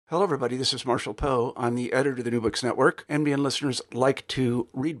Hello, everybody. This is Marshall Poe. I'm the editor of the New Books Network. NBN listeners like to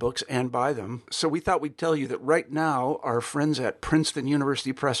read books and buy them. So we thought we'd tell you that right now, our friends at Princeton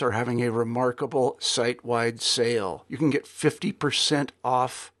University Press are having a remarkable site-wide sale. You can get 50%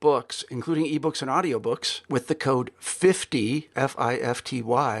 off books, including ebooks and audiobooks, with the code 50,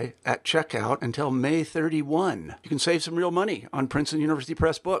 F-I-F-T-Y, at checkout until May 31. You can save some real money on Princeton University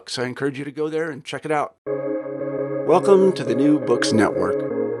Press books. I encourage you to go there and check it out. Welcome to the New Books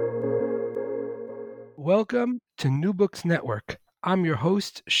Network. Welcome to New Books Network. I'm your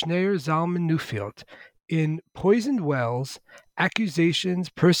host, Schneur Zalman Newfield. In Poisoned Wells, Accusations,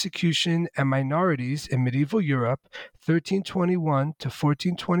 Persecution, and Minorities in Medieval Europe, 1321 to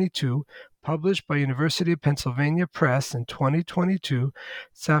 1422, published by University of Pennsylvania Press in 2022,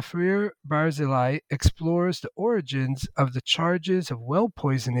 Safir Barzilai explores the origins of the charges of well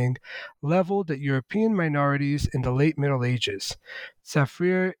poisoning leveled at European minorities in the late Middle Ages.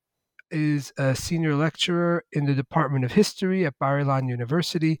 Safir is a senior lecturer in the Department of History at Bar-Ilan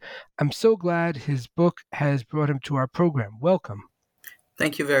University. I'm so glad his book has brought him to our program. Welcome.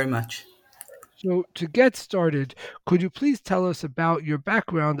 Thank you very much. So to get started, could you please tell us about your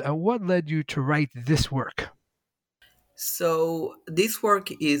background and what led you to write this work? So this work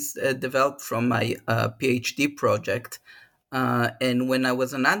is developed from my PhD project. And when I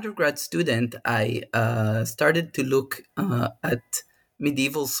was an undergrad student, I started to look at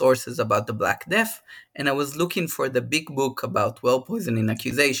medieval sources about the Black Death, and I was looking for the big book about well poisoning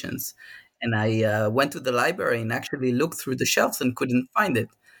accusations. And I went to the library and actually looked through the shelves and couldn't find it.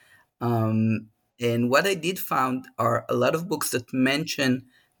 And what I did found are a lot of books that mention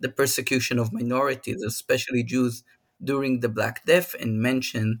the persecution of minorities, especially Jews, during the Black Death, and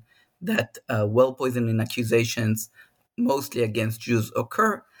mention that well poisoning accusations, mostly against Jews,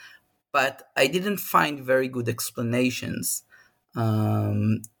 occur. But I didn't find very good explanations.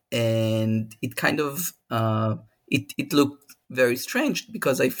 And it kind of it looked very strange,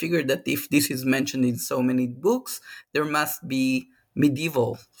 because I figured that if this is mentioned in so many books, there must be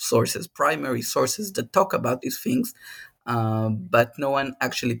medieval sources, primary sources that talk about these things, but no one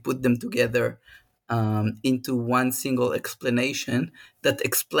actually put them together into one single explanation that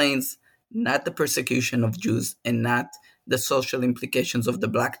explains not the persecution of Jews and not the social implications of the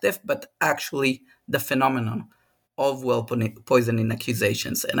Black Death, but actually the phenomenon of well poisoning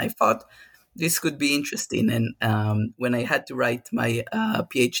accusations. And I thought this could be interesting. And when I had to write my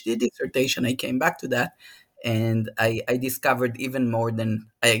PhD dissertation, I came back to that, and I discovered even more than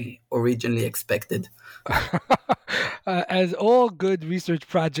I originally expected. As all good research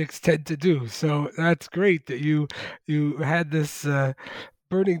projects tend to do. So that's great that you had this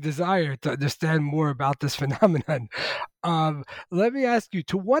burning desire to understand more about this phenomenon. Let me ask you,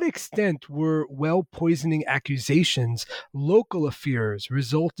 to what extent were well poisoning accusations local affairs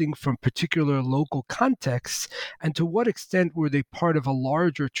resulting from particular local contexts, and to what extent were they part of a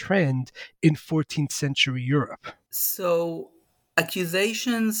larger trend in 14th century Europe? So,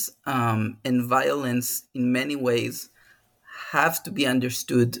 accusations and violence in many ways have to be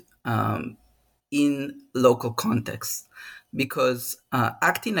understood in local contexts, because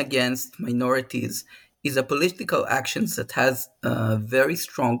acting against minorities is a political action that has very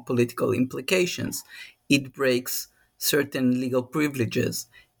strong political implications. It breaks certain legal privileges,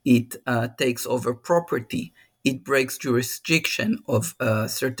 it takes over property, it breaks jurisdiction of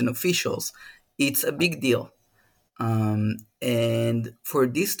certain officials. It's a big deal. And for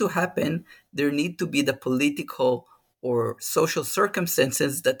this to happen, there need to be the political or social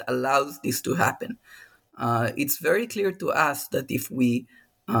circumstances that allows this to happen. It's very clear to us that if we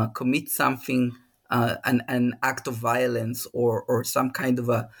commit something, an act of violence, or some kind of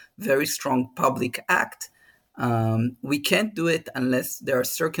a very strong public act, we can't do it unless there are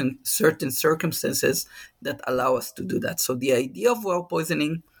certain circumstances that allow us to do that. So the idea of well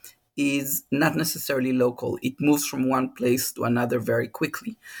poisoning is not necessarily local. It moves from one place to another very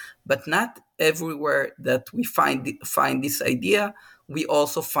quickly. But not everywhere that we find this idea, we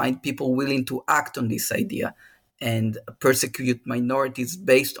also find people willing to act on this idea and persecute minorities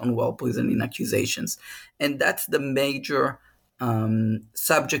based on well poisoning accusations. And that's the major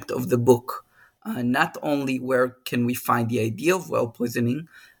subject of the book. Not only where can we find the idea of well poisoning,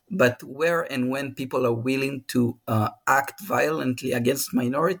 but where and when people are willing to act violently against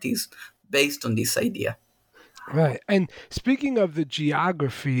minorities based on this idea. Right. And speaking of the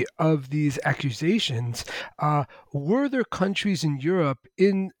geography of these accusations, were there countries in Europe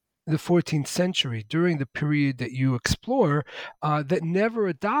in the 14th century, during the period that you explore, that never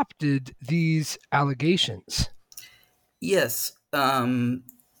adopted these allegations? Yes.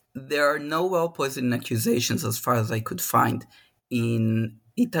 There are no well poisoning accusations, as far as I could find, in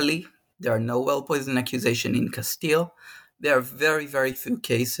Italy, there are no well poisoning accusations in Castile. There are very, very few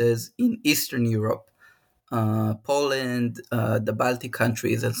cases in Eastern Europe, Poland, the Baltic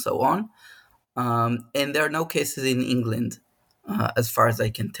countries, and so on. And there are no cases in England, as far as I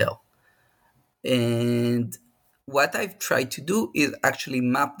can tell. And what I've tried to do is actually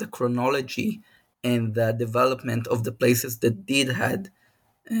map the chronology and the development of the places that did had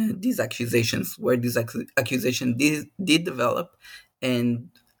these accusations, where these accusations did develop, and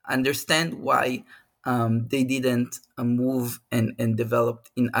understand why they didn't move and develop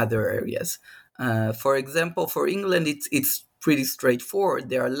in other areas. For example, for England, it's pretty straightforward.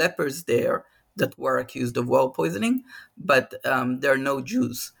 There are lepers there that were accused of well poisoning, but there are no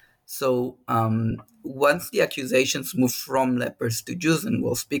Jews. So once the accusations move from lepers to Jews, and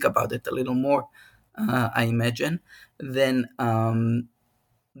we'll speak about it a little more, I imagine, then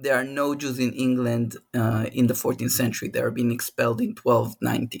there are no Jews in England in the 14th century. They are being expelled in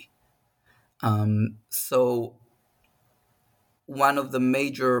 1290. So one of the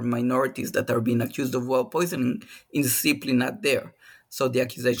major minorities that are being accused of well poisoning is simply not there. So the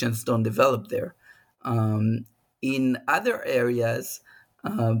accusations don't develop there. In other areas,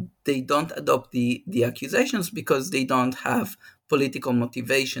 they don't adopt the accusations because they don't have political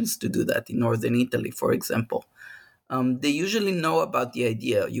motivations to do that. In northern Italy, for example, they usually know about the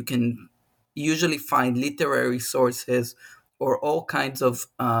idea. You can usually find literary sources or all kinds of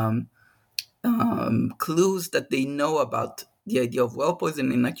clues that they know about the idea of well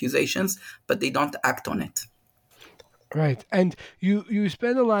poisoning accusations, but they don't act on it. Right. And you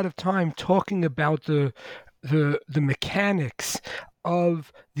spend a lot of time talking about the mechanics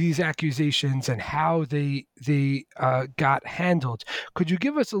of these accusations and how they got handled. Could you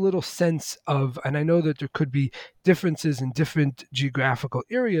give us a little sense of, and I know that there could be differences in different geographical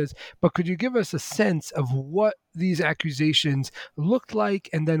areas, but could you give us a sense of what these accusations looked like,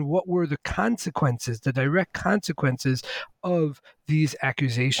 and then what were the consequences, the direct consequences of these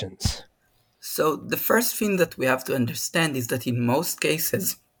accusations? So the first thing that we have to understand is that in most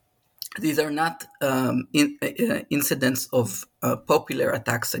cases, these are not incidents of popular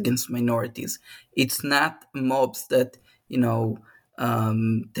attacks against minorities. It's not mobs that,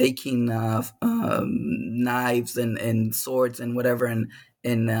 taking knives and swords and whatever and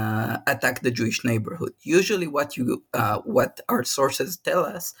attack the Jewish neighborhood. Usually, what our sources tell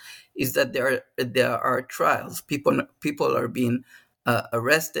us is that there are trials. People are being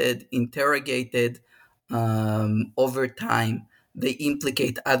arrested, interrogated over time. They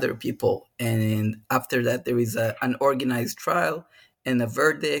implicate other people, and after that there is an organized trial and a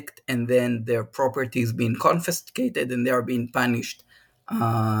verdict, and then their property is being confiscated and they are being punished.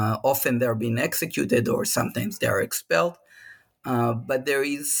 Often they're being executed, or sometimes they are expelled, but there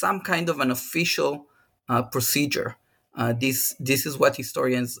is some kind of an official procedure. This is what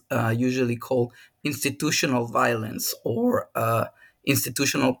historians usually call institutional violence, or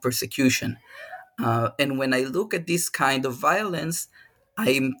institutional persecution. And when I look at this kind of violence,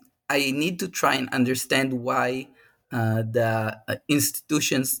 I I need to try and understand why the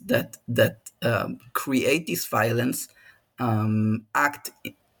institutions that create this violence act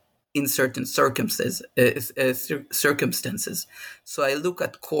in certain circumstances. So I look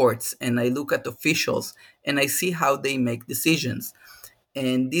at courts and I look at officials and I see how they make decisions.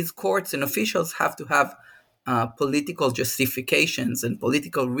 And these courts and officials have to have political justifications and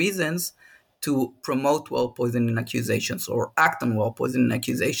political reasons to promote well poisoning accusations or act on well poisoning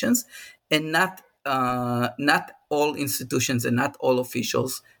accusations, and not all institutions and not all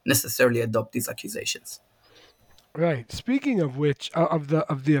officials necessarily adopt these accusations. Right. Speaking of which, of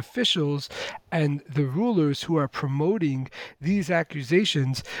the officials and the rulers who are promoting these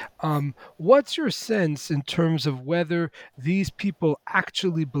accusations, what's your sense in terms of whether these people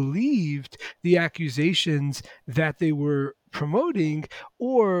actually believed the accusations that they were promoting,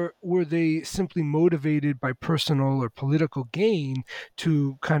 or were they simply motivated by personal or political gain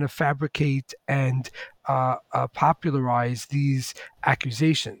to kind of fabricate and popularize these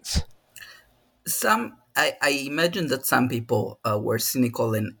accusations? I imagine that some people were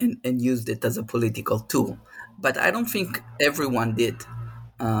cynical and used it as a political tool, but I don't think everyone did.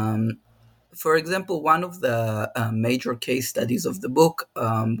 Um, for example, one of the major case studies of the book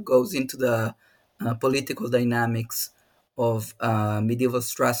goes into the political dynamics of medieval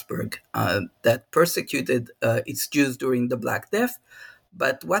Strasbourg that persecuted its Jews during the Black Death.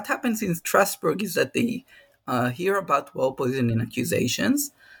 But what happens in Strasbourg is that they hear about well poisoning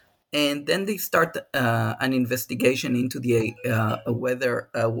accusations, and then they start an investigation into the whether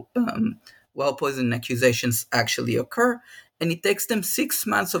well poisoning accusations actually occur, and it takes them 6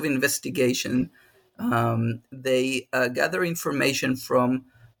 months of investigation They gather information from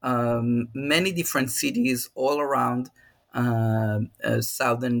many different cities all around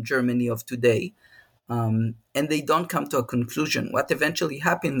southern Germany of today. And they don't come to a conclusion. What eventually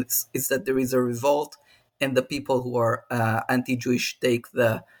happens is that there is a revolt, and the people who are anti-Jewish take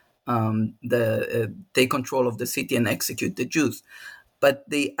control of the city and execute the Jews. But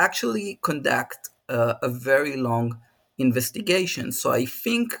they actually conduct a very long investigation. So I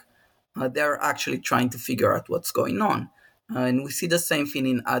think they're actually trying to figure out what's going on. And we see the same thing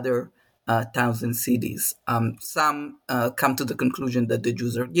in other towns and cities. Some come to the conclusion that the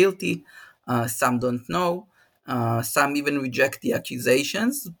Jews are guilty, some don't know, some even reject the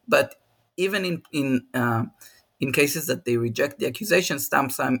accusations. But even in cases that they reject the accusations,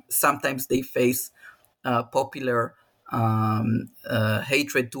 sometimes they face popular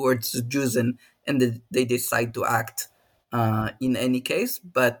hatred towards the Jews, and they decide to act in any case.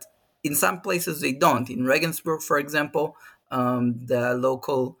 But in some places they don't. In Regensburg, for example, the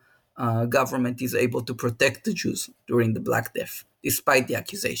local government is able to protect the Jews during the Black Death, despite the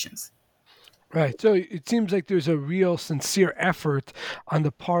accusations. Right. So it seems like there's a real sincere effort on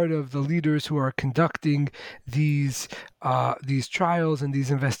the part of the leaders who are conducting these trials and these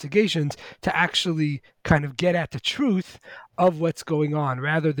investigations to actually kind of get at the truth of what's going on,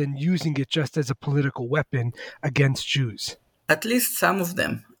 rather than using it just as a political weapon against Jews. At least some of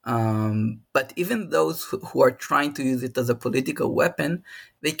them. But even those who are trying to use it as a political weapon,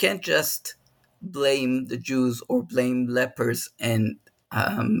 they can't just blame the Jews or blame lepers and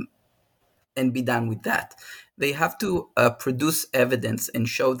be done with that. They have to produce evidence and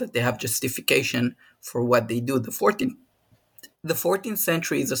show that they have justification for what they do. The 14th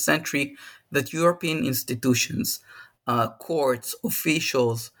century is a century that European institutions, courts,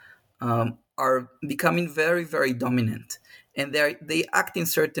 officials are becoming very, very dominant. And they act in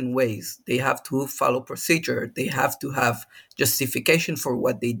certain ways. They have to follow procedure. They have to have justification for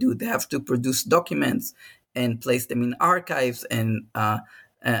what they do. They have to produce documents and place them in archives and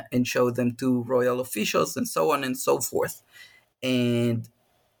show them to royal officials and so on and so forth. And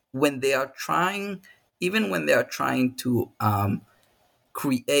when they are trying, even when they are trying to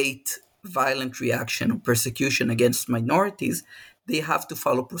create violent reaction or persecution against minorities, they have to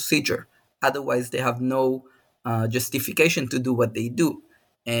follow procedure. Otherwise, they have no justification to do what they do.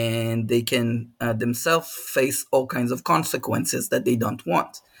 And they can themselves face all kinds of consequences that they don't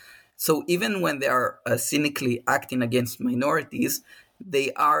want. So even when they are cynically acting against minorities,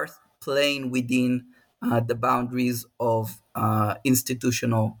 they are playing within the boundaries of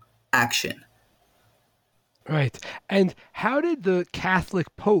institutional action. Right. And how did the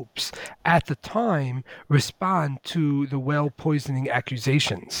Catholic popes at the time respond to the well poisoning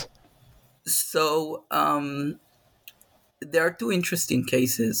accusations? So there are two interesting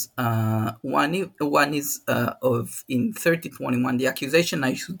cases. One is of in 1321. The accusation,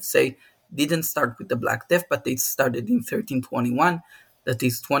 I should say, didn't start with the Black Death, but it started in 1321. That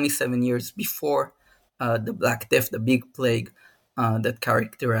is 27 years before the Black Death, the big plague that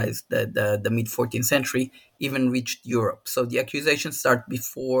characterized the mid 14th century, even reached Europe. So the accusations start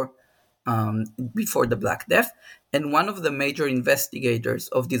before the Black Death. And one of the major investigators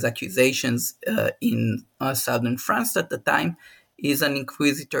of these accusations in southern France at the time is an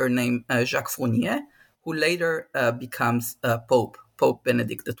inquisitor named Jacques Fournier, who later becomes Pope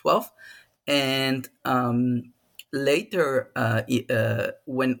Benedict XII. And later,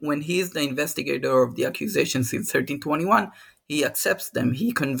 when he is the investigator of the accusations in 1321, he accepts them.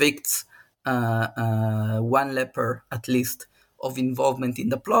 He convicts one leper, at least, of involvement in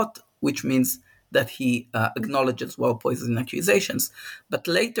the plot, which means that he acknowledges well poisoning accusations. But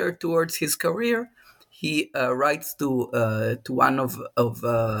later, towards his career, he writes to a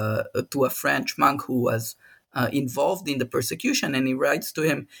French monk who was involved in the persecution, and he writes to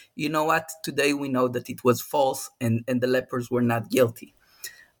him, "You know what? Today we know that it was false, and the lepers were not guilty.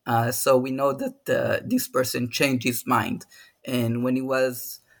 So we know that this person changed his mind, and when he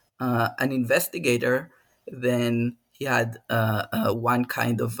was an investigator, then." He had one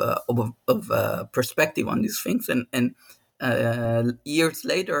kind of perspective on these things, and years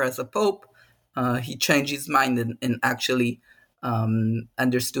later, as a pope, he changed his mind and actually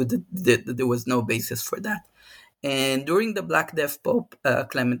understood that there was no basis for that. And during the Black Death, Pope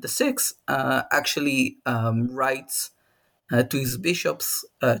Clement VI actually writes to his bishops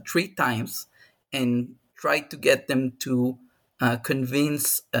 3 times and tried to get them to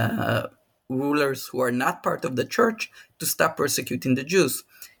convince rulers who are not part of the church to stop persecuting the Jews.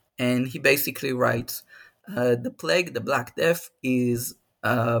 And he basically writes, the plague, the Black Death, is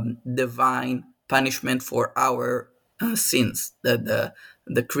divine punishment for our sins, the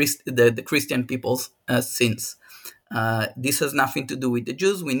Christian people's sins. This has nothing to do with the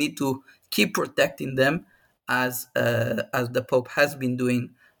Jews. We need to keep protecting them, as the Pope has been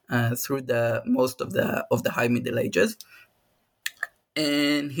doing through the most of the High Middle Ages,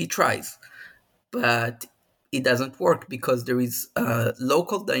 and he tries, but it doesn't work because there is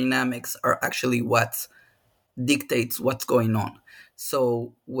local dynamics are actually what dictates what's going on.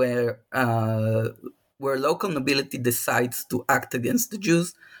 So where local nobility decides to act against the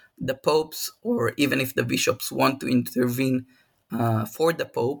Jews, the popes, or even if the bishops want to intervene for the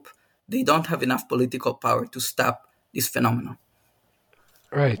Pope, they don't have enough political power to stop this phenomenon.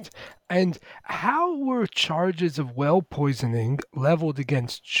 Right. And how were charges of well poisoning leveled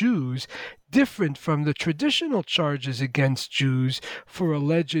against Jews different from the traditional charges against Jews for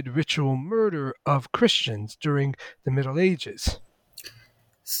alleged ritual murder of Christians during the Middle Ages?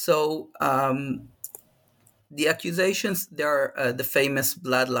 So the accusations, there are the famous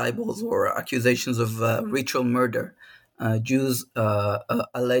blood libels or accusations of ritual murder. Jews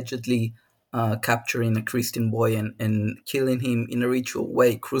allegedly capturing a Christian boy and killing him in a ritual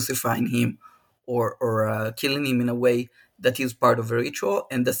way, crucifying him, or killing him in a way that is part of a ritual.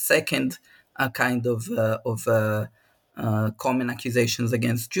 And the second kind of common accusations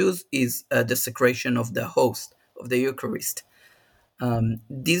against Jews is desecration of the host of the Eucharist.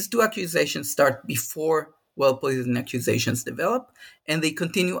 These two accusations start before well poisoning accusations develop, and they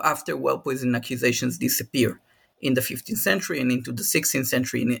continue after well poisoning accusations disappear in the 15th century and into the 16th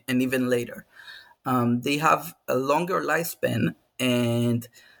century and even later. They have a longer lifespan, and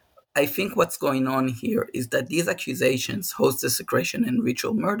I think what's going on here is that these accusations, host desecration and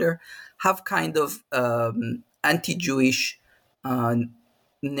ritual murder, have kind of anti-Jewish uh,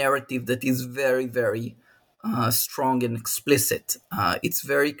 narrative that is very, very strong and explicit. It's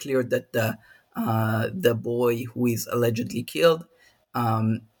very clear that the boy who is allegedly killed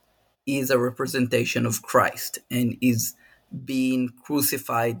um, is a representation of Christ and is being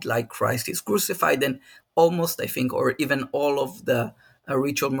crucified like Christ is crucified, and almost, I think, or even all of the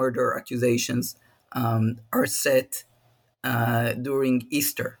ritual murder accusations are set during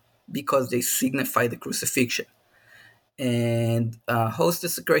Easter because they signify the crucifixion. And host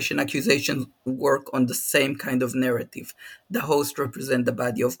desecration accusations work on the same kind of narrative. The host represent the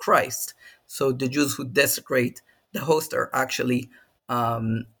body of Christ, so the Jews who desecrate the host are actually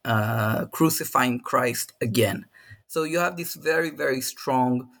crucifying Christ again. So you have this very, very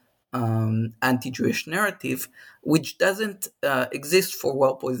strong anti-Jewish narrative, which doesn't exist for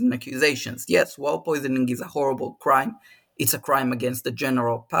well poisoning accusations. Yes, well poisoning is a horrible crime. It's a crime against the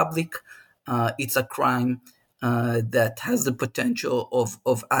general public. It's a crime that has the potential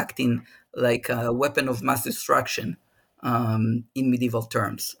of acting like a weapon of mass destruction in medieval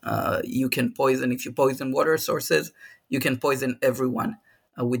terms. You can poison, if you poison water sources, you can poison everyone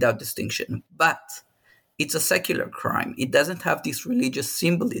without distinction. But it's a secular crime. It doesn't have this religious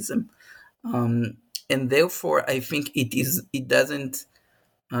symbolism. And therefore, I think it doesn't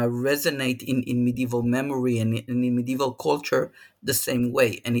resonate in medieval memory and in medieval culture the same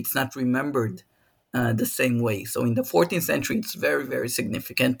way, and it's not remembered the same way. So in the 14th century, it's very, very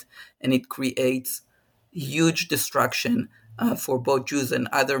significant, and it creates huge destruction for both Jews and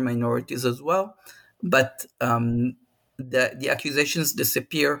other minorities as well. But the accusations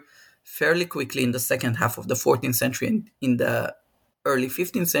disappear fairly quickly in the second half of the 14th century and in the early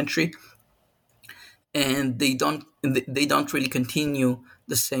 15th century, and they don't really continue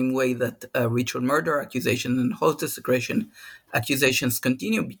the same way that ritual murder accusations and host desecration accusations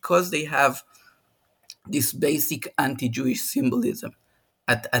continue, because they have this basic anti-Jewish symbolism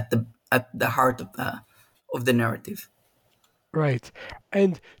at the heart of the narrative. Right.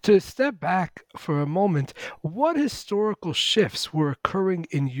 And to step back for a moment, what historical shifts were occurring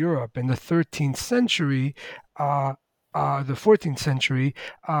in Europe in the 13th century, the 14th century,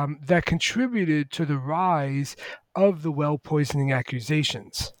 that contributed to the rise of the well poisoning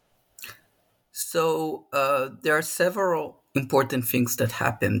accusations? So there are several important things that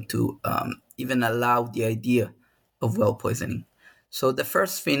happen to even allow the idea of well poisoning. So the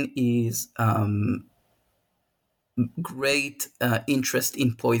first thing is great interest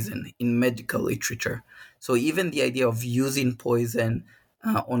in poison in medical literature. So even the idea of using poison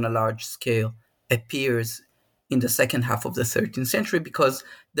on a large scale appears in the second half of the 13th century because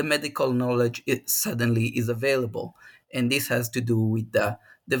the medical knowledge suddenly is available. And this has to do with the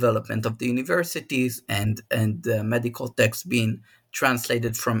development of the universities and medical texts being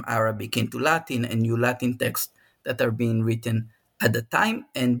translated from Arabic into Latin, and new Latin texts that are being written at the time.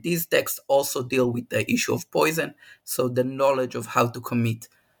 And these texts also deal with the issue of poison. So the knowledge of how to commit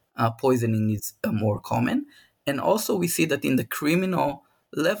poisoning is more common. And also we see that in the criminal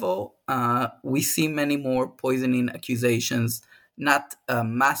level, we see many more poisoning accusations, not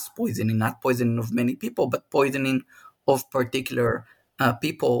mass poisoning, not poisoning of many people, but poisoning of particular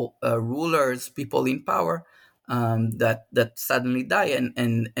people, rulers, people in power, that suddenly die,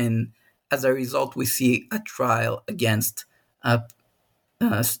 and as a result, we see a trial against uh,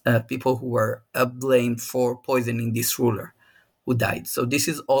 people who were blamed for poisoning this ruler who died. So this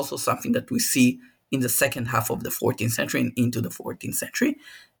is also something that we see in the second half of the 14th century and into the 14th century.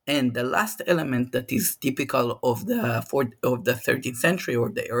 And the last element that is typical of the 13th century or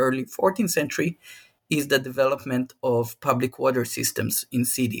the early 14th century is the development of public water systems in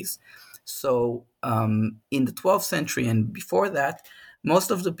cities. So in the 12th century and before that,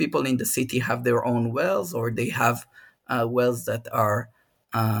 most of the people in the city have their own wells, or they have wells that are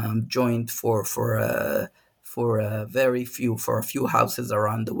joined for a few houses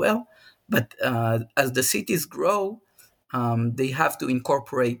around the well. But as the cities grow, they have to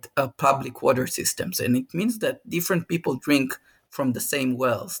incorporate public water systems, and it means that different people drink from the same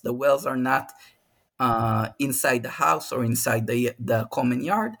wells. The wells are not inside the house or inside the common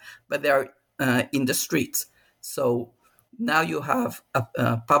yard, but they are in the streets. So now you have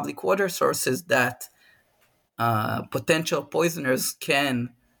public water sources that potential poisoners can,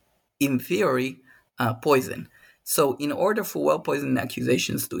 in theory, poison. So, in order for well poisoning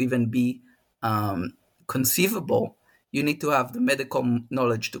accusations to even be conceivable, you need to have the medical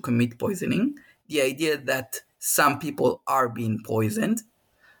knowledge to commit poisoning, the idea that some people are being poisoned,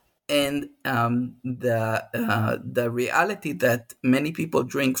 and the reality that many people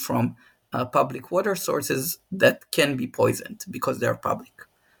drink from public water sources that can be poisoned because they are public.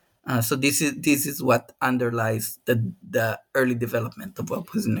 So this is what underlies the early development of well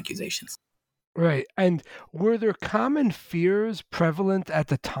poisoning accusations. Right. And were there common fears prevalent at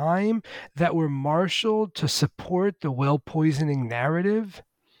the time that were marshaled to support the well poisoning narrative?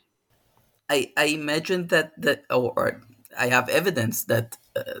 I imagine or I have evidence that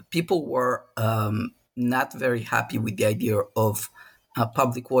people were not very happy with the idea of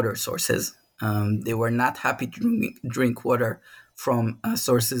public water sources. They were not happy to drink water from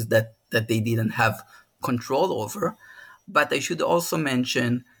sources that they didn't have control over. But I should also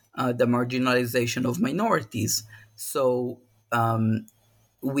mention the marginalization of minorities. So,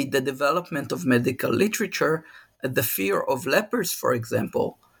 with the development of medical literature, the fear of lepers, for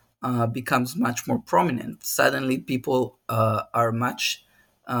example, becomes much more prominent. Suddenly, people are much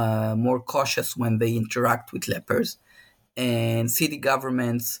more cautious when they interact with lepers, and city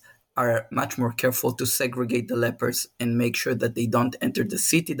governments are much more careful to segregate the lepers and make sure that they don't enter the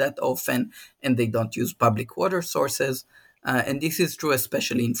city that often and they don't use public water sources. And this is true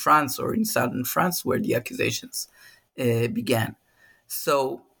especially in France or in southern France, where the accusations began.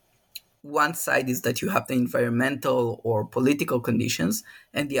 So one side is that you have the environmental or political conditions,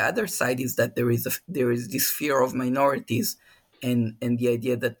 and the other side is that there is this fear of minorities, and the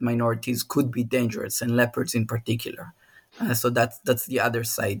idea that minorities could be dangerous, and leopards in particular. So that's the other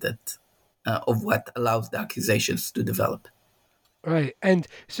side that of what allows the accusations to develop. Right. And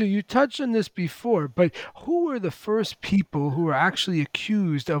so you touched on this before, but who were the first people who were actually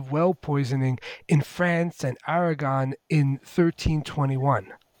accused of well poisoning in France and Aragon in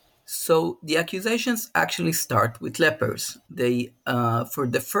 1321? So the accusations actually start with lepers. They, for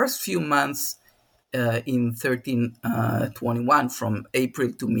the first few months in 1321, from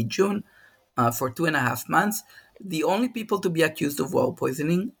April to mid June, for 2.5 months, the only people to be accused of well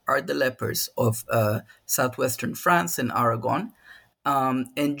poisoning are the lepers of southwestern France and Aragon,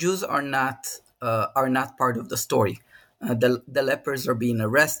 and Jews are not part of the story. The lepers are being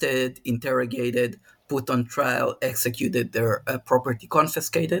arrested, interrogated, put on trial, executed, their property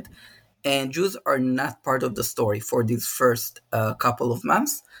confiscated, and Jews are not part of the story for these first couple of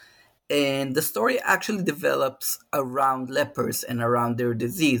months. And the story actually develops around lepers and around their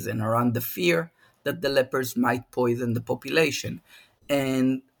disease and around the fear that the lepers might poison the population.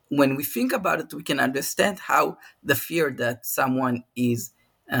 And when we think about it, we can understand how the fear that someone is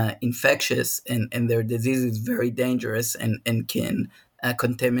infectious and their disease is very dangerous and can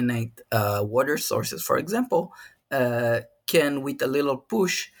contaminate water sources, for example, can, with a little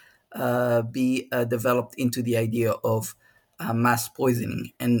push, be developed into the idea of mass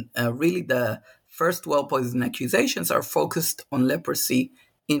poisoning. And really, the first well poisoning accusations are focused on leprosy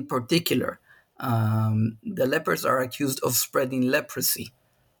in particular. The lepers are accused of spreading leprosy,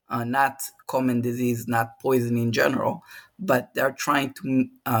 not common disease, not poison in general, but they're trying to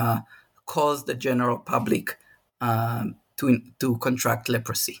cause the general public to contract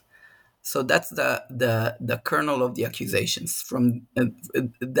leprosy. So that's the kernel of the accusations. From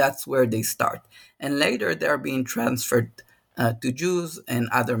that's where they start, and later they are being transferred to Jews and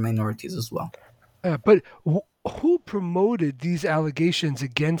other minorities as well. But who promoted these allegations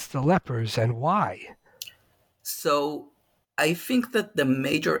against the lepers and why? So I think that the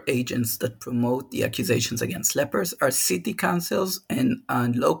major agents that promote the accusations against lepers are city councils and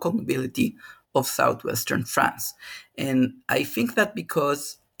local nobility of southwestern France. And I think that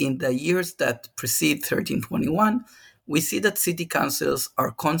because in the years that precede 1321, we see that city councils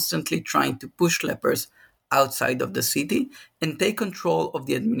are constantly trying to push lepers outside of the city and take control of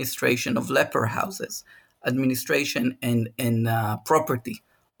the administration of leper houses, administration and property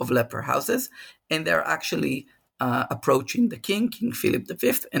of leper houses. And they're actually approaching the king, King Philip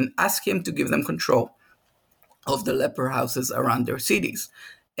V, and ask him to give them control of the leper houses around their cities.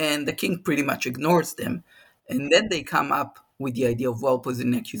 And the king pretty much ignores them. And then they come up with the idea of well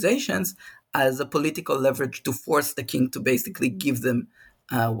poisoning accusations as a political leverage to force the king to basically give them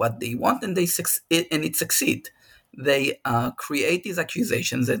what they want, and it succeeds. They create these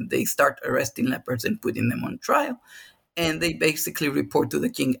accusations and they start arresting lepers and putting them on trial. And they basically report to the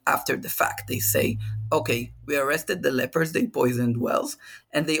king after the fact. They say, okay, we arrested the lepers, they poisoned wells,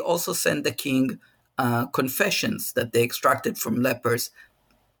 and they also send the king confessions that they extracted from lepers.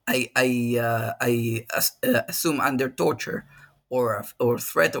 I assume under torture or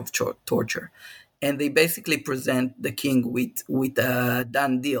threat of torture, and they basically present the king with a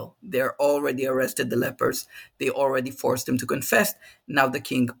done deal. They're already arrested the lepers. They already forced them to confess. Now the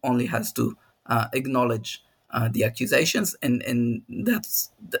king only has to acknowledge the accusations, and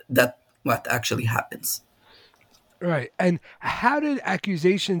that what actually happens. Right. And how did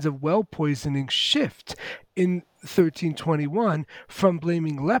accusations of well poisoning shift in 1321 from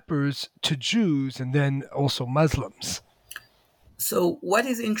blaming lepers to Jews and then also Muslims? So what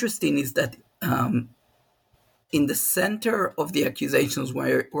is interesting is that in the center of the accusations,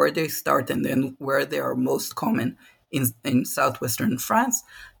 where they start and then where they are most common in southwestern France,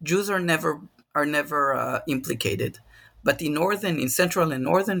 Jews are never implicated. But in central and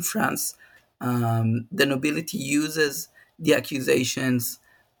northern France, the nobility uses the accusations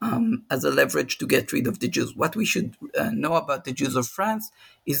as a leverage to get rid of the Jews. What we should know about the Jews of France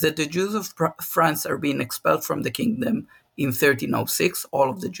is that the Jews of France are being expelled from the kingdom in 1306, all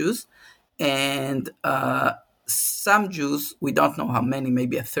of the Jews, and some Jews, we don't know how many,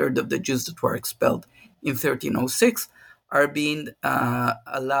 maybe a third of the Jews that were expelled in 1306, are being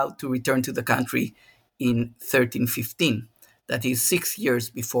allowed to return to the country in 1315. That is 6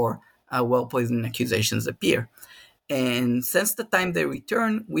 years before well poisoning accusations appear. And since the time they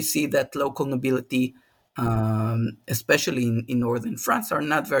return, we see that local nobility, especially in northern France, are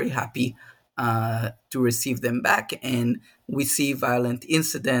not very happy to receive them back. And we see violent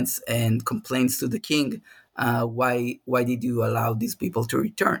incidents and complaints to the king. Why did you allow these people to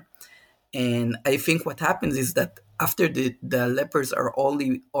return? And I think what happens is that after the lepers are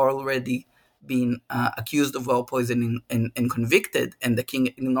already being accused of well poisoning and convicted, and the king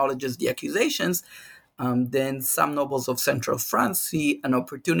acknowledges the accusations, then some nobles of central France see an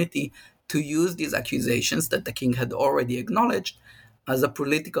opportunity to use these accusations that the king had already acknowledged as a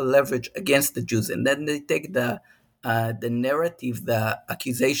political leverage against the Jews. And then they take the narrative, the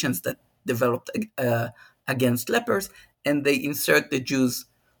accusations that developed against lepers, and they insert the Jews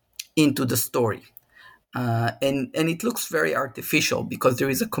into the story. And it looks very artificial because there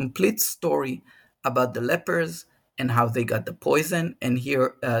is a complete story about the lepers and how they got the poison. And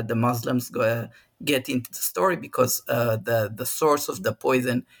here the Muslims get into the story because the source of the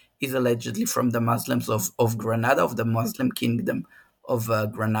poison is allegedly from the Muslims of Granada, of the Muslim kingdom of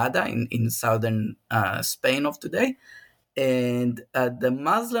Granada in southern Spain of today. And the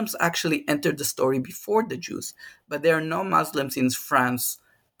Muslims actually entered the story before the Jews, but there are no Muslims in France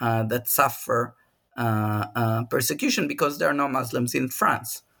that suffer persecution because there are no Muslims in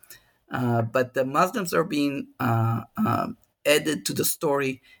France. But the Muslims are being added to the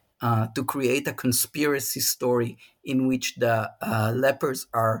story to create a conspiracy story in which the lepers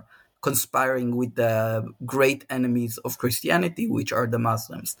are conspiring with the great enemies of Christianity, which are the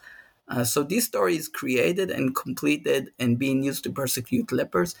Muslims. So this story is created and completed and being used to persecute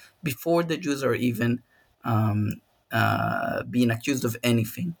lepers before the Jews are even being accused of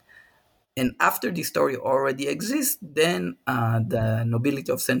anything. And after the story already exists, then the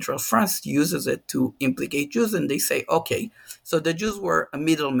nobility of central France uses it to implicate Jews, and they say, okay, so the Jews were a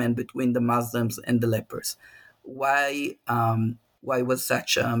middleman between the Muslims and the lepers. Why was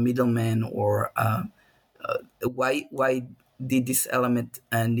such a middleman, or why did this element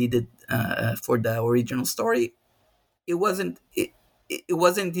needed for the original story? It wasn't. it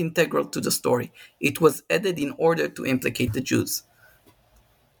wasn't integral to the story. It was added in order to implicate the Jews.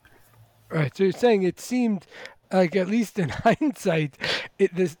 Right. So you're saying it seemed like, at least in hindsight,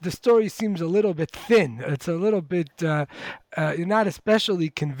 the story seems a little bit thin. It's a little bit not especially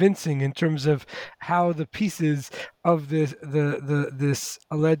convincing in terms of how the pieces of this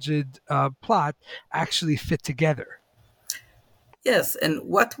alleged plot actually fit together. Yes, and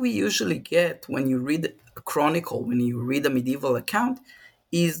what we usually get when you read a chronicle, when you read a medieval account,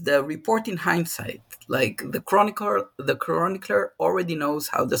 is the report in hindsight. Like the chronicler already knows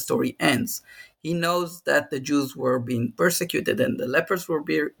how the story ends. He knows that the Jews were being persecuted and the lepers were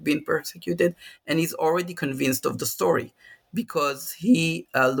being persecuted, and he's already convinced of the story because he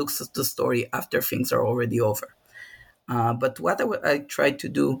looks at the story after things are already over. But what I tried to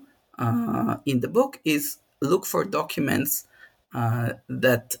do in the book is look for documents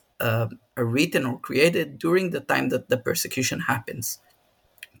that are written or created during the time that the persecution happens.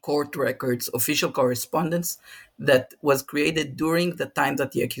 Court records, official correspondence that was created during the time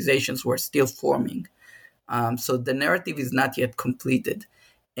that the accusations were still forming. So the narrative is not yet completed.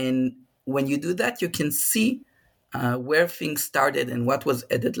 And when you do that, you can see where things started and what was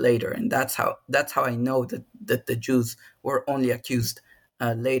added later. And that's how I know that the Jews were only accused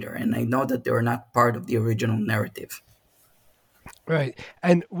later. And I know that they were not part of the original narrative. Right.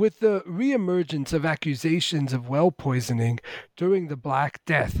 And with the reemergence of accusations of well poisoning during the Black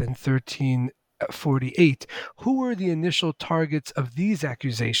Death in 1348, who were the initial targets of these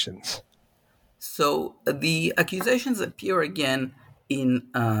accusations? So the accusations appear again in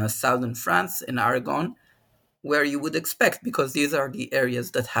southern France and Aragon, where you would expect, because these are the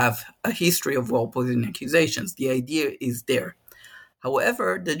areas that have a history of well poisoning accusations. The idea is there.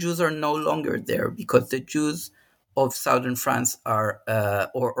 However, the Jews are no longer there because the Jews of southern France are,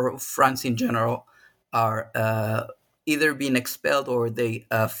 or France in general, are either being expelled or they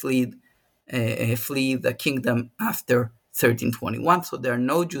flee the kingdom after 1321. So there are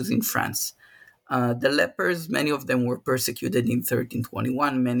no Jews in France. The lepers, many of them were persecuted in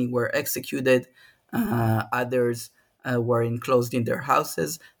 1321. Many were executed. Others were enclosed in their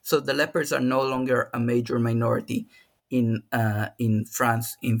houses. So the lepers are no longer a major minority in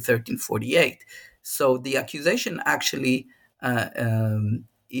France in 1348. So the accusation actually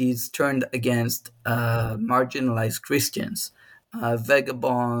is turned against marginalized Christians,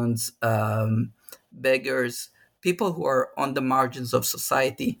 vagabonds, beggars, people who are on the margins of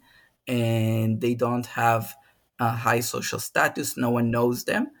society and they don't have a high social status. No one knows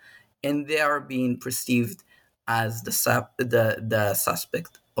them, and they are being perceived as the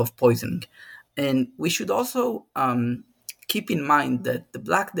suspect of poisoning. And we should also keep in mind that the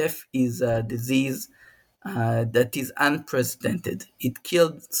Black Death is a disease that is unprecedented. It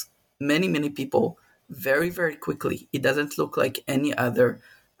kills many, many people very, very quickly. It doesn't look like any other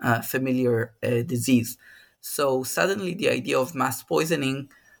familiar disease. So suddenly the idea of mass poisoning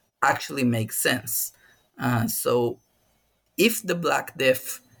actually makes sense. So if the Black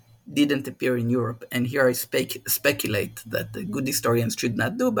Death didn't appear in Europe, and here I speculate that the good historians should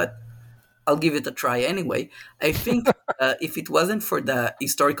not do, but I'll give it a try anyway. I think if it wasn't for the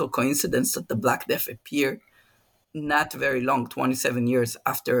historical coincidence that the Black Death appeared not very long, 27 years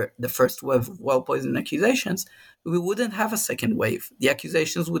after the first wave of well poisoning accusations, we wouldn't have a second wave. The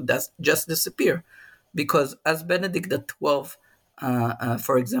accusations would just disappear because, as Benedict XII,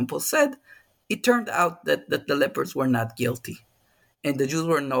 for example, said, it turned out that the lepers were not guilty and the Jews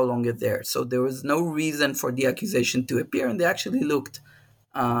were no longer there. So there was no reason for the accusation to appear, and they actually looked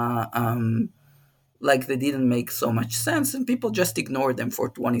like they didn't make so much sense, and people just ignored them for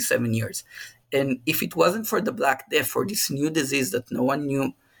 27 years. And if it wasn't for the Black Death, for this new disease that no one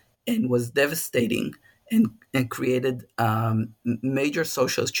knew and was devastating and created major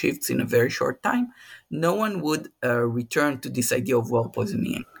social shifts in a very short time, no one would return to this idea of well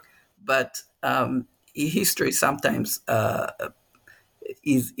poisoning. But history sometimes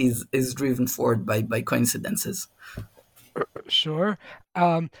is driven forward by coincidences. Sure.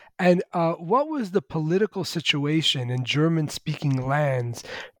 And what was the political situation in German-speaking lands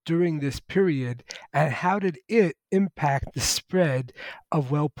during this period, and how did it impact the spread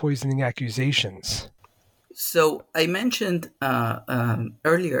of well poisoning accusations? So I mentioned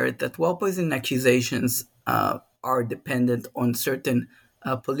earlier that well poisoning accusations are dependent on certain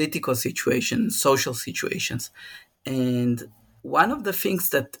political situations, social situations, and one of the things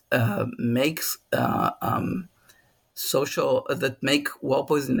that makes that make well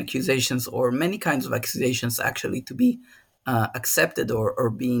poisoning accusations or many kinds of accusations actually to be accepted or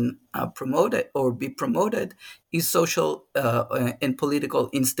being promoted or be promoted is social and political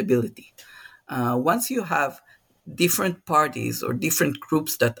instability. Once you have different parties or different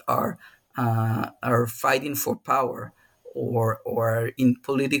groups that are fighting for power or in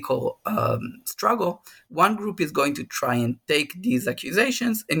political struggle, one group is going to try and take these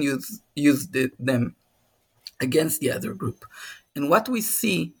accusations and use them against the other group. And what we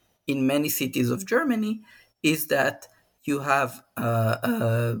see in many cities of Germany is that you have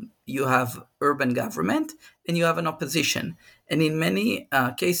you have urban government and you have an opposition. And in many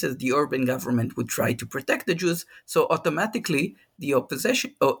cases, the urban government would try to protect the Jews, so automatically the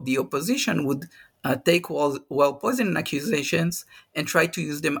opposition would take well poisoning accusations and try to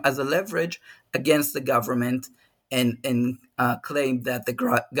use them as a leverage against the government and claim that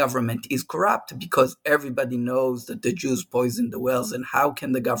the government is corrupt because everybody knows that the Jews poisoned the wells, and how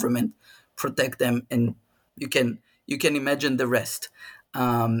can the government protect them? And you can imagine the rest.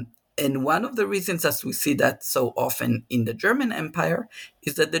 And one of the reasons, as we see that so often in the German Empire,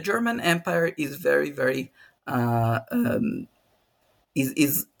 is that the German Empire is very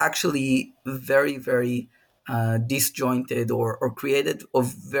is actually very disjointed or created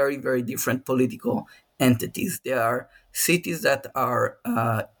of very different political entities. There are cities that are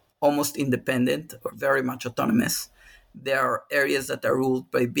almost independent or very much autonomous. There are areas that are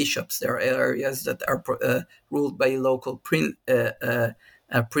ruled by bishops. There are areas that are ruled by local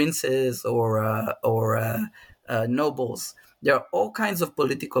princes or nobles. There are all kinds of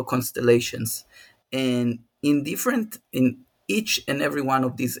political constellations, and in each and every one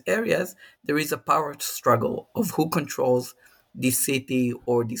of these areas, there is a power struggle of who controls this city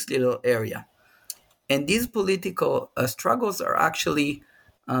or this little area. And these political struggles are actually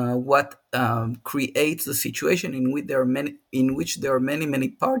what creates the situation in which there are many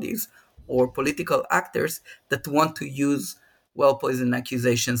parties or political actors that want to use well-poisoned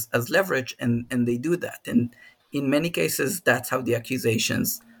accusations as leverage, and they do that. And in many cases, that's how the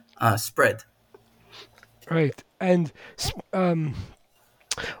accusations spread. Right. And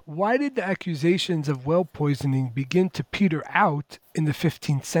why did the accusations of well poisoning begin to peter out in the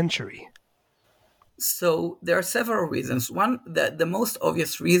 15th century? So there are several reasons. One, the most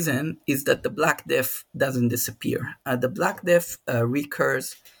obvious reason is that the Black Death doesn't disappear. The Black Death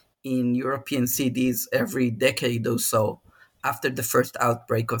recurs in European cities every decade or so after the first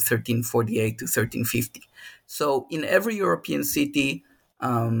outbreak of 1348 to 1350. So in every European city,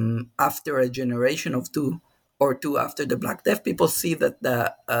 after a generation of two after the Black Death, people see that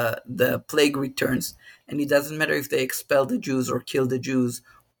the plague returns, and it doesn't matter if they expel the Jews or kill the Jews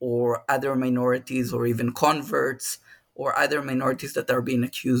or other minorities or even converts or other minorities that are being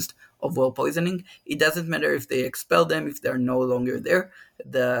accused of well poisoning. It doesn't matter if they expel them, if they're no longer there,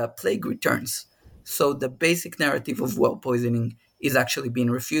 the plague returns. So the basic narrative of well poisoning is actually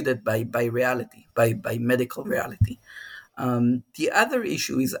being refuted by reality, by medical reality. The other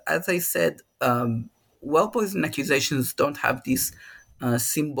issue is, as I said, well poisoning accusations don't have this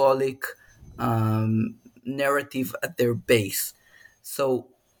symbolic narrative at their base. So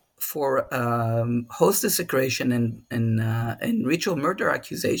for host desecration and ritual murder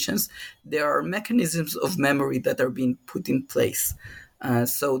accusations, there are mechanisms of memory that are being put in place.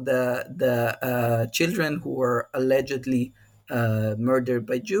 So the children who were allegedly murdered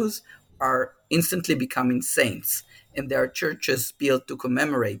by Jews are instantly becoming saints, and there are churches built to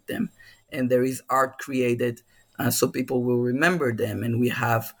commemorate them, and there is art created so people will remember them, and we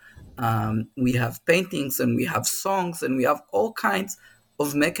have paintings, and we have songs, and we have all kinds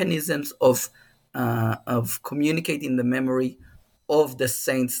of mechanisms of communicating the memory of the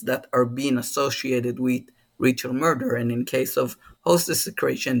saints that are being associated with ritual murder. And in case of host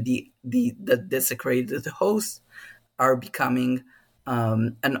desecration, the desecrated hosts are becoming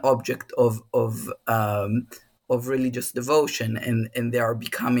an object of religious devotion, and they are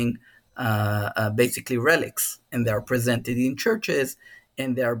becoming basically relics, and they are presented in churches,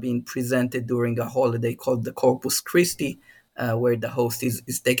 and they are being presented during a holiday called the Corpus Christi, where the host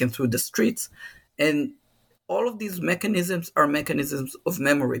is taken through the streets. And all of these mechanisms are mechanisms of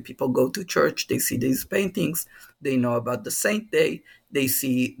memory. People go to church, they see these paintings, they know about the saint day, they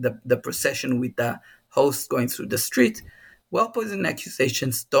see the procession with the host going through the street. Well poisoning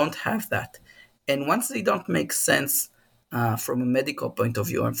accusations don't have that. And once they don't make sense from a medical point of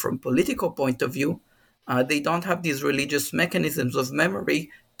view and from political point of view, they don't have these religious mechanisms of memory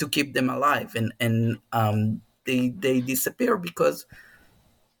to keep them alive. And they disappear because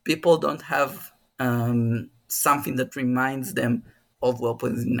people don't have something that reminds them of well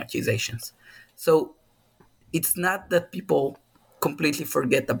poisoning accusations. So it's not that people completely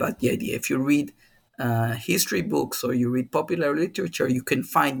forget about the idea. If you read history books or you read popular literature, you can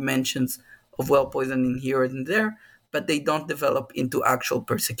find mentions of well poisoning here and there, but they don't develop into actual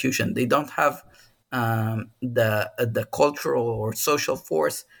persecution. They don't have the cultural or social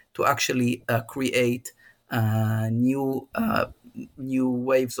force to actually create new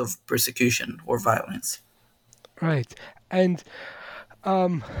waves of persecution or violence. Right. And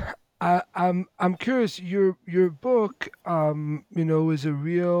um, I'm curious. Your book, is a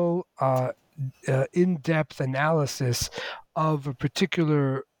real in-depth analysis of a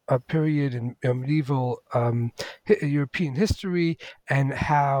particular period in medieval European history, and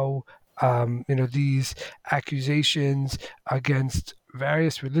how these accusations against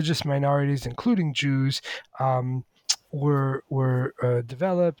various religious minorities, including Jews, were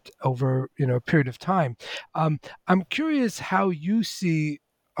developed over a period of time. I'm curious how you see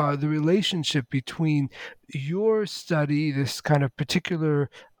the relationship between your study, this kind of particular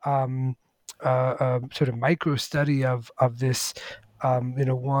sort of micro study of this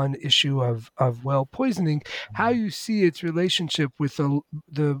one issue of well poisoning, how you see its relationship with the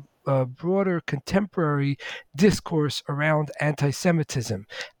broader contemporary discourse around anti-Semitism,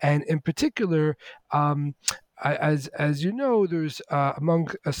 and in particular, as you know, there's among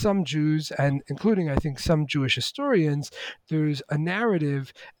some Jews, and including I think some Jewish historians, there's a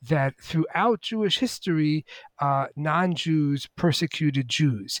narrative that throughout Jewish history, non-Jews persecuted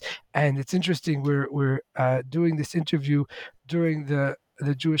Jews, and it's interesting. We're doing this interview during the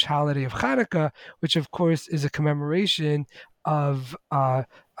Jewish holiday of Hanukkah, which of course is a commemoration of a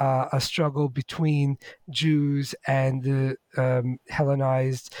struggle between Jews and the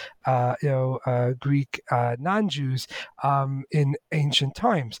Hellenized, Greek non-Jews in ancient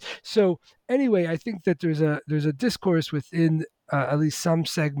times. So anyway, I think that there's a discourse within at least some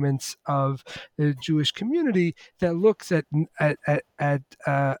segments of the Jewish community that looks at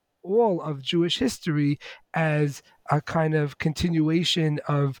all of Jewish history as a kind of continuation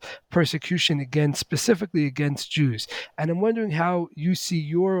of persecution specifically against Jews. And I'm wondering how you see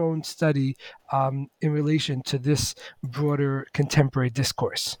your own study in relation to this broader contemporary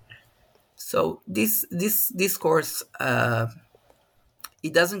discourse. So this discourse,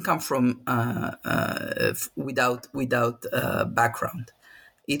 it doesn't come from without background.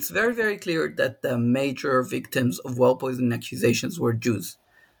 It's very, very clear that the major victims of well poisoning accusations were Jews.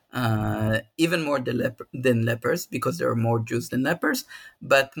 Even more than lepers, because there are more Jews than lepers,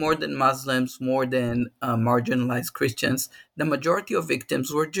 but more than Muslims, more than marginalized Christians. The majority of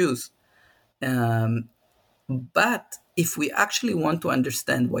victims were Jews. But if we actually want to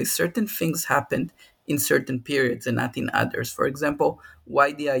understand why certain things happened in certain periods and not in others, for example,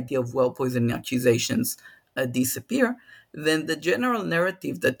 why the idea of well poisoning accusations disappear, then the general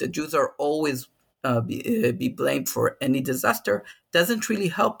narrative that the Jews are always be blamed for any disaster doesn't really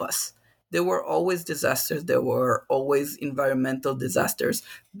help us. There were always disasters. There were always environmental disasters.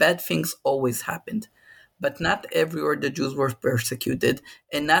 Bad things always happened. But not everywhere the Jews were persecuted,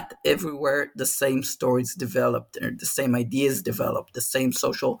 and not everywhere the same stories developed, or the same ideas developed, the same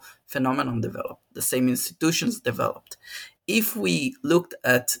social phenomenon developed, the same institutions developed. If we looked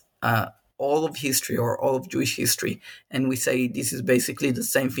at all of history or all of Jewish history, and we say this is basically the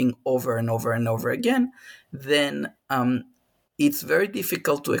same thing over and over and over again, then it's very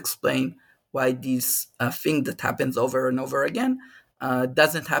difficult to explain why this thing that happens over and over again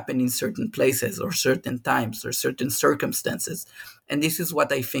doesn't happen in certain places or certain times or certain circumstances. And this is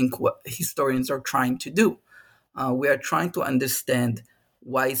what I think what historians are trying to do. We are trying to understand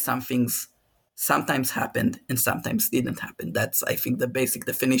why some things sometimes happened and sometimes didn't happen. That's, I think, the basic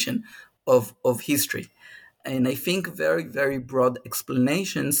definition of history. And I think very, very broad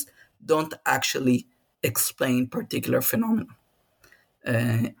explanations don't actually explain particular phenomena.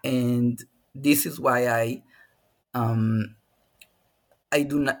 And this is why I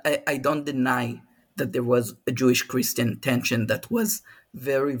don't deny that there was a Jewish-Christian tension that was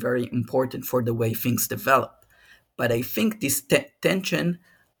very, very important for the way things developed. But I think this tension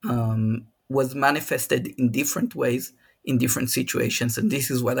was manifested in different ways in different situations, and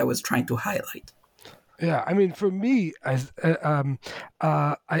this is what I was trying to highlight. Yeah, I mean, for me, as as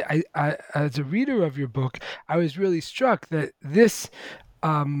a reader of your book, I was really struck that this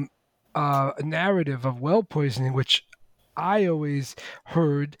narrative of well poisoning, which I always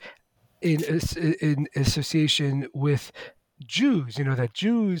heard in association with Jews, that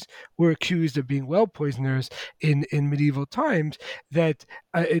Jews were accused of being well poisoners in medieval times, that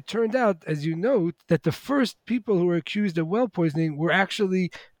it turned out, as you note, that the first people who were accused of well poisoning were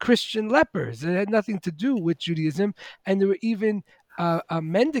actually Christian lepers. It had nothing to do with Judaism, and there were even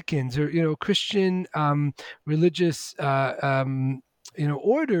mendicants or Christian religious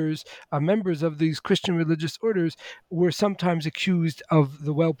orders, members of these Christian religious orders were sometimes accused of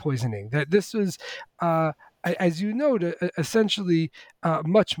the well poisoning. That this was, as you know, essentially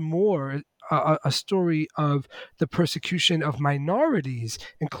much more a story of the persecution of minorities,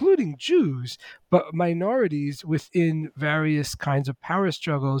 including Jews, but minorities within various kinds of power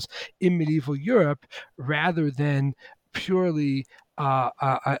struggles in medieval Europe, rather than purely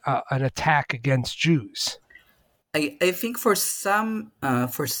an attack against Jews. I think for some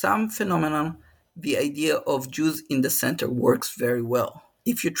phenomenon, the idea of Jews in the center works very well.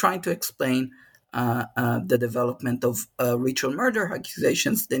 If you're trying to explain the development of ritual murder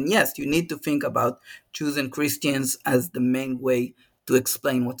accusations, then yes, you need to think about Jews and Christians as the main way to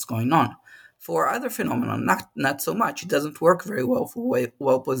explain what's going on. For other phenomena, not so much. It doesn't work very well for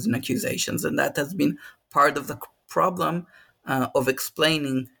well-posed accusations, and that has been part of the problem of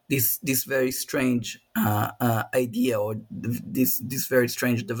explaining this very strange idea, or this very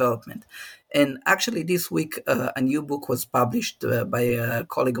strange development. And actually, this week, a new book was published by a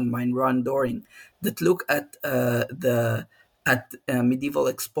colleague of mine, Ron Doring, that look at medieval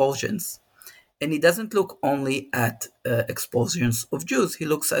expulsions. And he doesn't look only at expulsions of Jews. He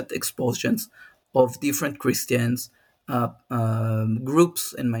looks at expulsions of different Christians,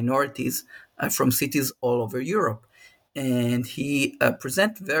 groups and minorities from cities all over Europe. And he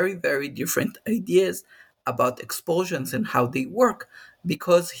presents very, very different ideas about expulsions and how they work,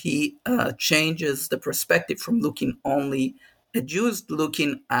 because he changes the perspective from looking only at Jews,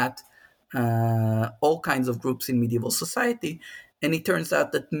 looking at all kinds of groups in medieval society. And it turns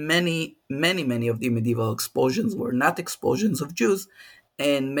out that many, many, many of the medieval expulsions were not expulsions of Jews,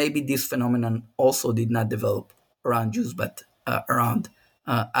 and maybe this phenomenon also did not develop around Jews, but around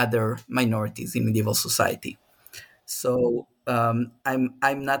other minorities in medieval society. So I'm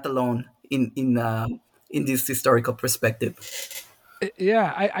not alone in this historical perspective.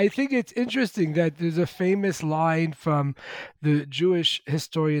 Yeah, I think it's interesting that there's a famous line from the Jewish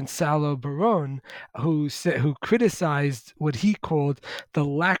historian Salo Baron, who criticized what he called the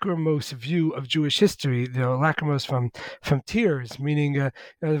lachrymose view of Jewish history. Lachrymose from tears, meaning a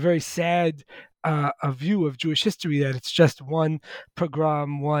very sad a view of Jewish history, that it's just one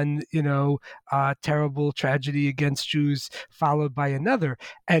pogrom, one terrible tragedy against Jews followed by another.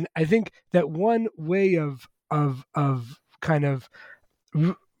 And I think that one way of kind of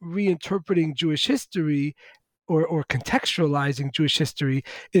reinterpreting Jewish history or contextualizing Jewish history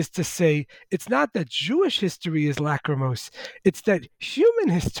is to say it's not that Jewish history is lachrymose, it's that human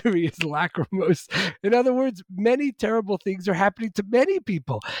history is lachrymose. In other words, many terrible things are happening to many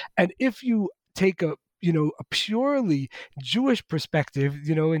people. And if you take a purely Jewish perspective,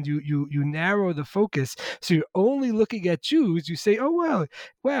 and you narrow the focus, so you're only looking at Jews, you say, oh,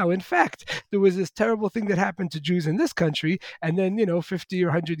 wow, in fact, there was this terrible thing that happened to Jews in this country, and then, 50 or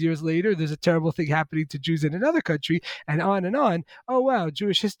 100 years later, there's a terrible thing happening to Jews in another country, and on and on. Oh, wow,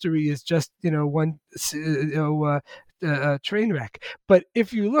 Jewish history is just, one train wreck. But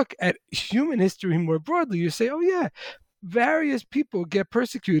if you look at human history more broadly, you say, oh, yeah, various people get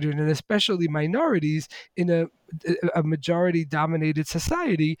persecuted, and especially minorities in a majority-dominated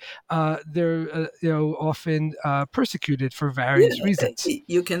society. They're often persecuted for various reasons.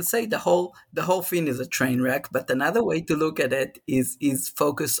 You can say the whole thing is a train wreck, but another way to look at it is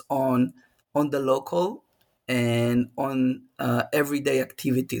focus on the local and on everyday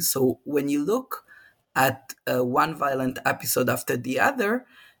activities. So when you look at one violent episode after the other,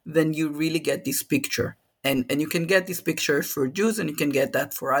 then you really get this picture. And you can get this picture for Jews, and you can get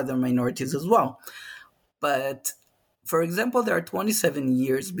that for other minorities as well. But, for example, there are 27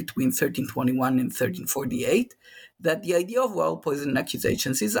 years between 1321 and 1348 that the idea of well-poisoned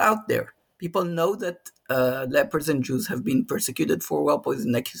accusations is out there. People know that lepers and Jews have been persecuted for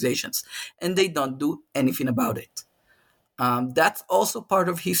well-poisoned accusations, and they don't do anything about it. That's also part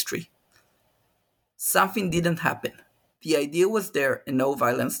of history. Something didn't happen. The idea was there, and no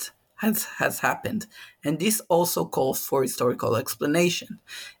violence has happened. And this also calls for historical explanation.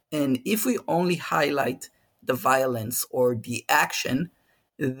 And if we only highlight the violence or the action,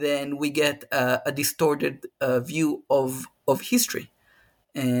 then we get a distorted view of history.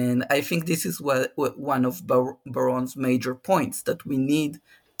 And I think this is what one of Baron's major points, that we need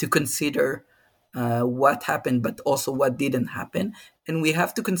to consider what happened, but also what didn't happen. And we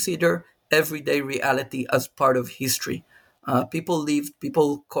have to consider everyday reality as part of history. People lived,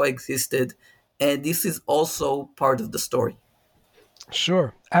 people coexisted, and this is also part of the story.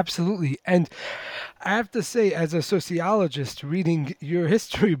 Sure, absolutely. And I have to say, as a sociologist reading your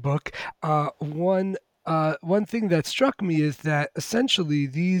history book, one thing that struck me is that essentially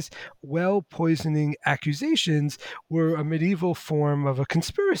these well-poisoning accusations were a medieval form of a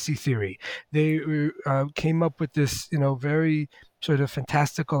conspiracy theory. They came up with this, very sort of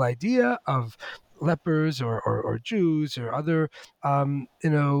fantastical idea of lepers or Jews or other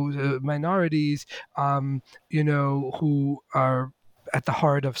minorities who are at the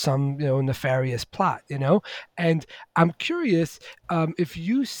heart of some nefarious plot, and I'm curious if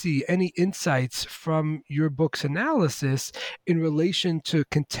you see any insights from your book's analysis in relation to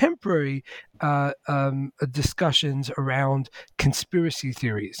contemporary discussions around conspiracy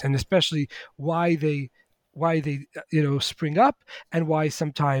theories, and especially why they spring up, and why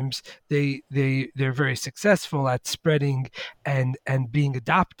sometimes they're very successful at spreading and being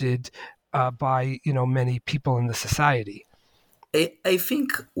adopted by many people in the society. I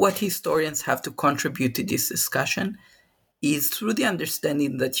think what historians have to contribute to this discussion is through the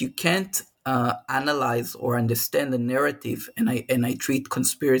understanding that you can't analyze or understand a narrative, and I treat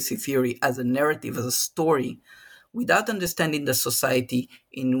conspiracy theory as a narrative, as a story, without understanding the society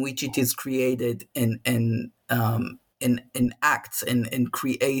in which it is created and acts and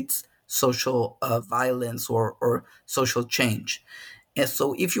creates social violence or social change. And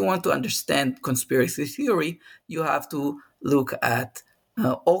so, if you want to understand conspiracy theory, you have to look at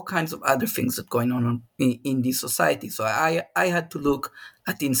all kinds of other things that are going on in the society. So I had to look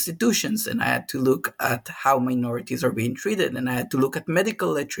at institutions, and I had to look at how minorities are being treated, and I had to look at medical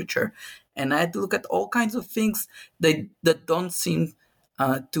literature, and I had to look at all kinds of things that don't seem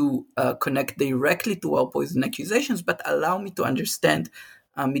to connect directly to Well Poisoned accusations, but allow me to understand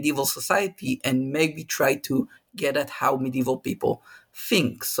medieval society and maybe try to get at how medieval people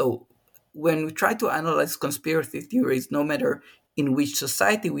think. So when we try to analyze conspiracy theories, no matter in which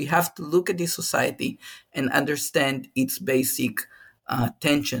society, we have to look at this society and understand its basic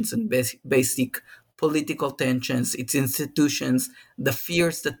tensions and basic political tensions, its institutions, the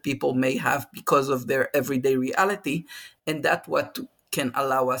fears that people may have because of their everyday reality, and that's what can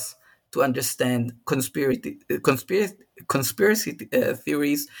allow us to understand conspiracy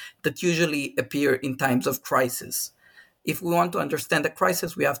theories that usually appear in times of crisis. If we want to understand a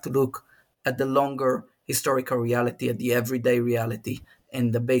crisis, we have to look at the longer historical reality, at the everyday reality,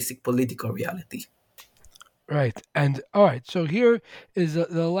 and the basic political reality. Right. And all right. So here is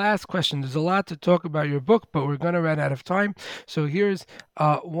the last question. There's a lot to talk about your book, but we're going to run out of time. So here's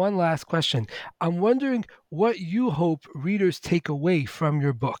one last question. I'm wondering what you hope readers take away from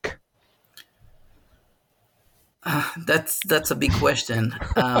your book. That's a big question.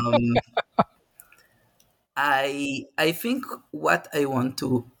 I think what I want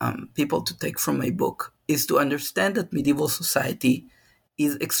to people to take from my book is to understand that medieval society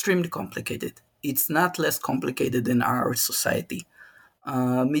is extremely complicated. It's not less complicated than our society.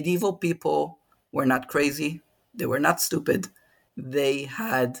 Medieval people were not crazy. They were not stupid. They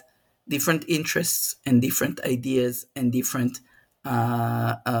had different interests and different ideas and different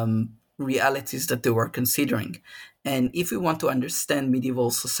realities that they were considering. And if we want to understand medieval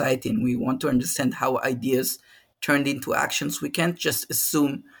society and we want to understand how ideas turned into actions, we can't just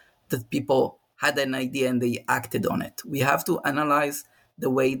assume that people had an idea and they acted on it. We have to analyze the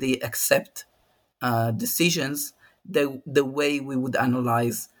way they accept decisions, the way we would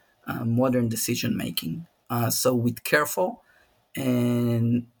analyze modern decision making. So with careful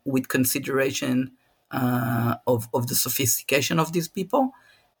and with consideration of the sophistication of these people,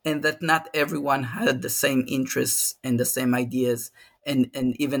 and that not everyone had the same interests and the same ideas and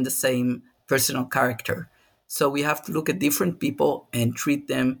even the same personal character. So we have to look at different people and treat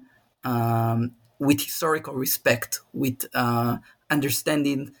them with historical respect, with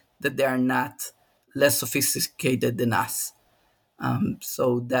understanding that they are not less sophisticated than us.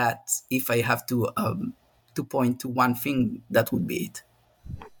 So that if I have to point to one thing, that would be it.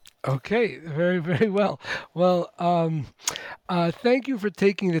 Okay, very, very well. Well, thank you for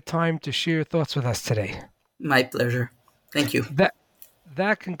taking the time to share your thoughts with us today. My pleasure. Thank you.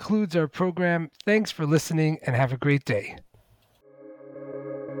 That concludes our program. Thanks for listening and have a great day.